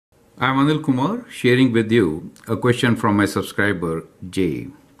I'm Anil Kumar sharing with you a question from my subscriber Jay.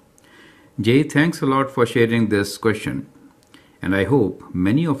 Jay, thanks a lot for sharing this question, and I hope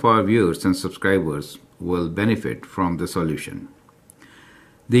many of our viewers and subscribers will benefit from the solution.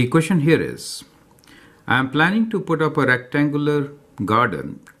 The question here is, I am planning to put up a rectangular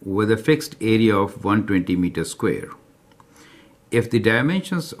garden with a fixed area of 120 meters square. If the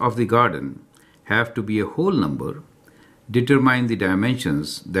dimensions of the garden have to be a whole number, determine the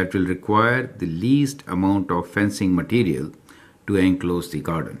dimensions that will require the least amount of fencing material to enclose the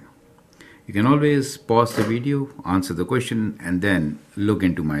garden. You can always pause the video, answer the question, and then look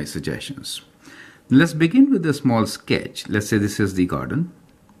into my suggestions. Let's begin with a small sketch. Let's say this is the garden.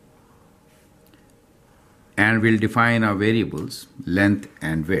 And we'll define our variables, length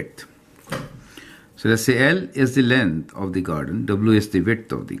and width. So let's say L is the length of the garden, W is the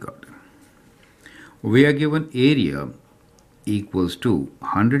width of the garden. We are given area equals to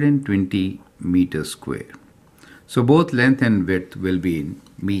 120 meters square. So both length and width will be in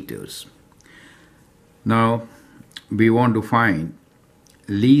meters. Now we want to find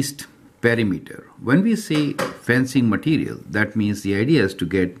least perimeter. When we say fencing material, that means the idea is to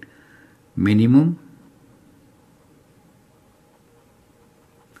get minimum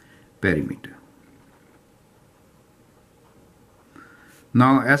perimeter.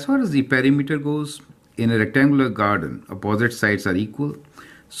 Now, as far as the perimeter goes, in a rectangular garden, opposite sides are equal.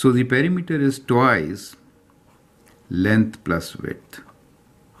 So the perimeter is twice length plus width.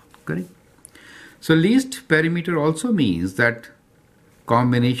 Correct? So least perimeter also means that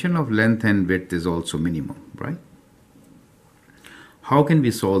combination of length and width is also minimum, right? How can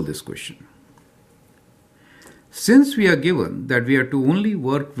we solve this question? Since we are given that we are to only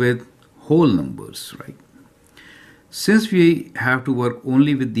work with whole numbers, right? Since we have to work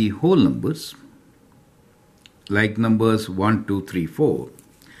only with the whole numbers, like numbers 1, 2, 3, 4,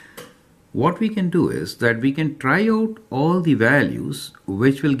 what we can do is that we can try out all the values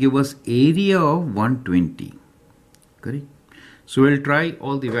which will give us area of 120. Correct? So we'll try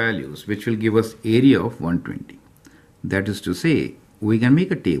all the values which will give us area of 120. That is to say, we can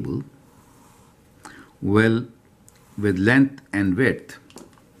make a table with length and width.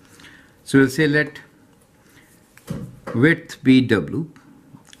 So we'll say let width be W,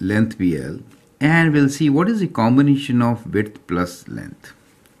 length be L, and we'll see what is the combination of width plus length,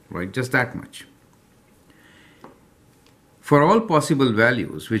 right? Just that much. For all possible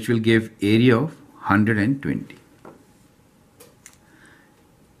values, which will give area of 120.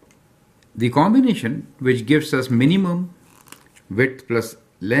 The combination which gives us minimum width plus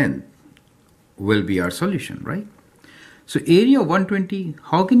length will be our solution, right? So area of 120,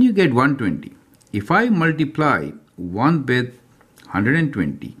 how can you get 120? If I multiply 1 with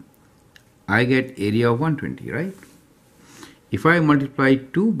 120, I get area of 120, right? If I multiply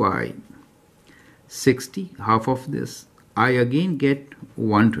 2 by 60, half of this, I again get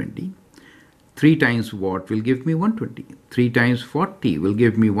 120. 3 times what will give me 120? 3 times 40 will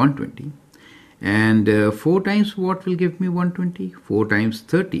give me 120. And 4 times what will give me 120? 4 times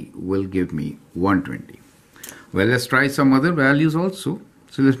 30 will give me 120. Well, let's try some other values also.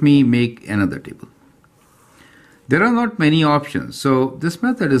 So let me make another table. There are not many options, so this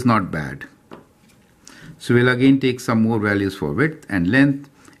method is not bad. So we'll again take some more values for width and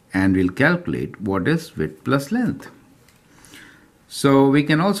length, and we'll calculate what is width plus length. So we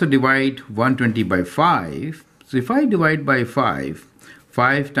can also divide 120 by 5. So if I divide by 5,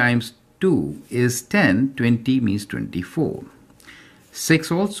 5 times 2 is 10, 20 means 24.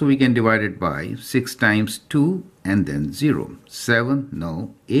 6 also we can divide it by 6 times 2 and then 0. 7,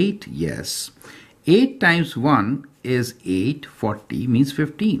 no. 8, yes. 8 times 1 is 8, 40 means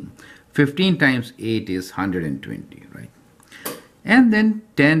 15. 15 times 8 is 120, right? And then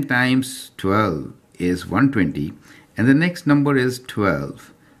 10 times 12 is 120, and the next number is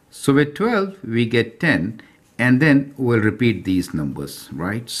 12. So with 12 we get 10, and then we'll repeat these numbers,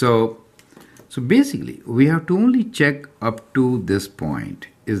 right? So basically we have to only check up to this point.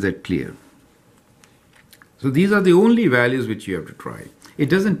 Is that clear? So these are the only values which you have to try. It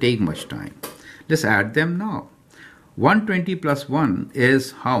doesn't take much time. Let's add them now. 120 plus 1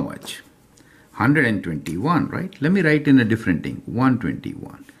 is how much? 121, right? Let me write in a different thing.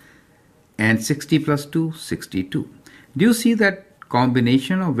 121. And 60 plus 2, 62. Do you see that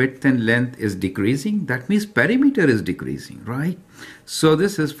combination of width and length is decreasing? That means perimeter is decreasing, right? So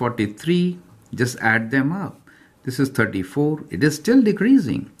this is 43. Just add them up. This is 34. It is still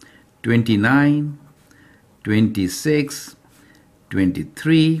decreasing. 29, 26,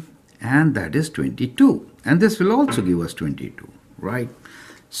 23, and that is 22. And this will also give us 22, right?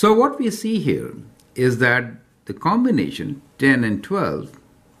 So what we see here is that the combination 10 and 12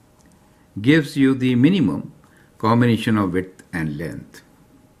 gives you the minimum combination of width and length.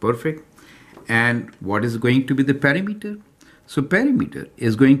 Perfect. And what is going to be the perimeter? So perimeter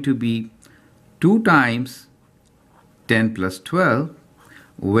is going to be 2 times 10 plus 12,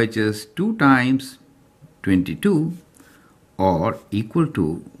 which is 2 times 22, or equal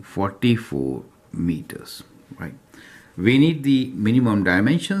to 44 meters, right? We need the minimum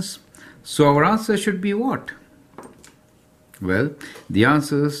dimensions. So our answer should be what? Well, the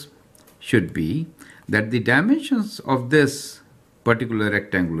answers should be that the dimensions of this particular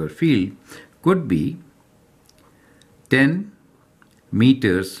rectangular field could be 10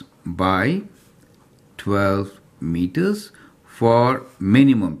 meters by 12 meters for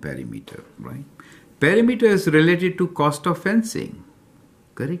minimum perimeter, right? Perimeter is related to cost of fencing,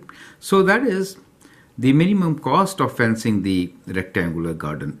 correct? So that is the minimum cost of fencing the rectangular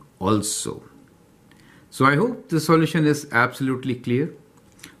garden also. So I hope the solution is absolutely clear.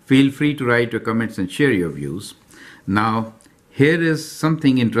 Feel free to write your comments and share your views. Now, here is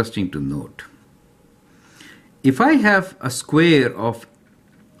something interesting to note. If I have a square of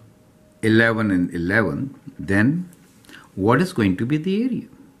 11 and 11, then what is going to be the area?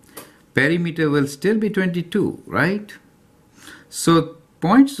 Perimeter will still be 22, right? So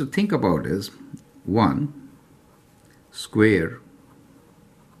points to think about is 1 square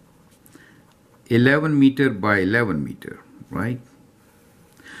 11 meter by 11 meter, right?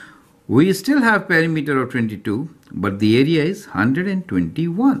 We still have perimeter of 22, but the area is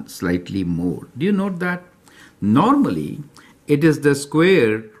 121, slightly more. Do you note that? Normally, it is the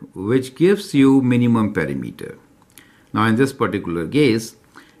square which gives you minimum perimeter. Now in this particular case,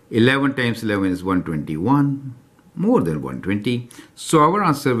 11 times 11 is 121, more than 120. So our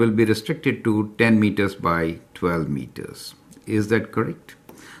answer will be restricted to 10 meters by 12 meters. Is that correct?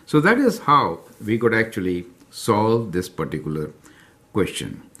 So that is how we could actually solve this particular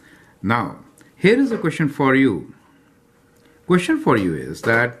question. Now, here is a question for you. Question for you is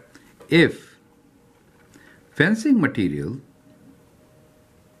that if fencing material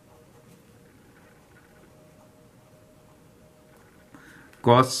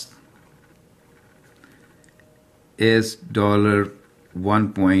cost is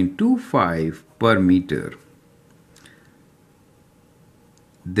 $1.25 per meter,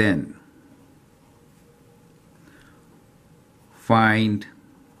 then find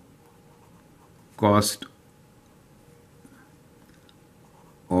cost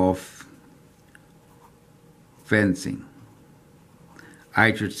of fencing.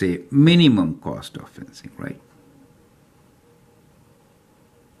 I should say minimum cost of fencing, right?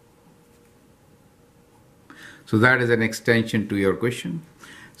 So that is an extension to your question.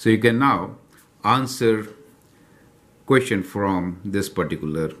 So you can now answer question from this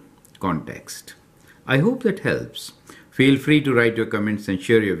particular context. I hope that helps. Feel free to write your comments and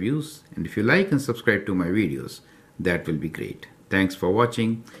share your views. And if you like and subscribe to my videos, that will be great. Thanks for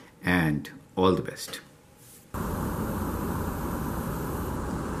watching and all the best.